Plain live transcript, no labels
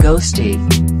Ghosty.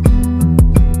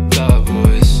 Dog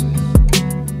voice.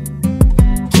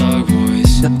 Dog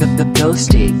voice.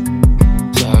 Ghosty.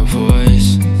 Dog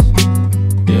voice.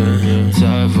 Yeah,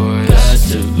 dog voice.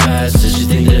 Faster, faster, she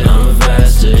think that I'm a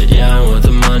bastard. Yeah, I want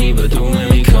the money, but the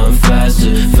women come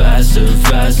faster. Faster,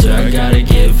 faster, I gotta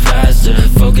get faster.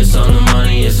 Focus on the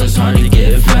money, it's so hard to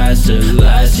get faster.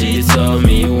 Last year you told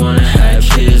me you wanna have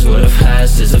kids. What if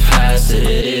past is a past? It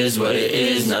is what it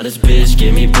is. Now this bitch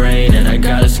give me brain, and I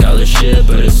got a scholarship,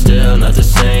 but it's still not the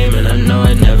same, and I know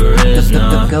it never is.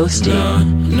 No, Ghosty.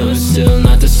 no, it's still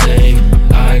not the same.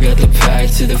 I got the pack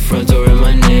to the front door in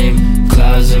my name.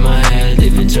 Clouds in my head,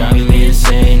 they've been driving me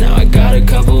insane. Now I got a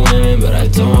couple women, but I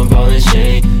don't want ball and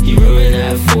chain. You ruined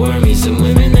that for me. Some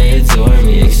women, they adore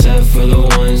me, except for the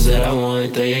ones that I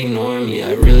want, they ignore me.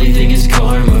 I really think it's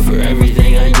karma for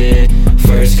everything I did.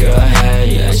 First girl I had,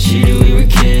 yeah, I cheated, we were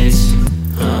kids.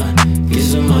 Get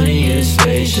some money, get a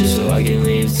spaceship, so I can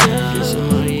leave town. Get some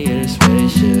money, get a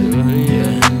spaceship,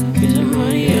 yeah. Get some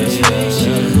money, get a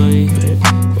spaceship.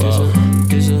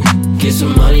 Get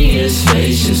some money, get a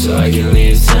spaceship, so I can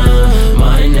leave town.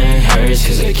 My neck hurts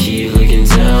cause I keep looking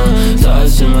down.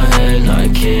 Thoughts in my head, no I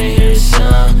can't hear a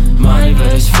sound. My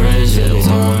best friends, yeah, they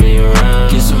don't want me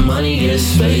around. Get some money, get a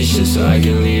spaceship, so I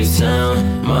can leave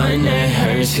town. My neck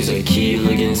hurts cause I keep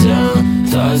looking down.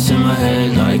 Thoughts in my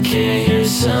head, no I can't hear a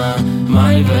sound.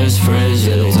 My best friends,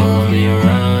 yeah, they don't want me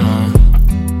around.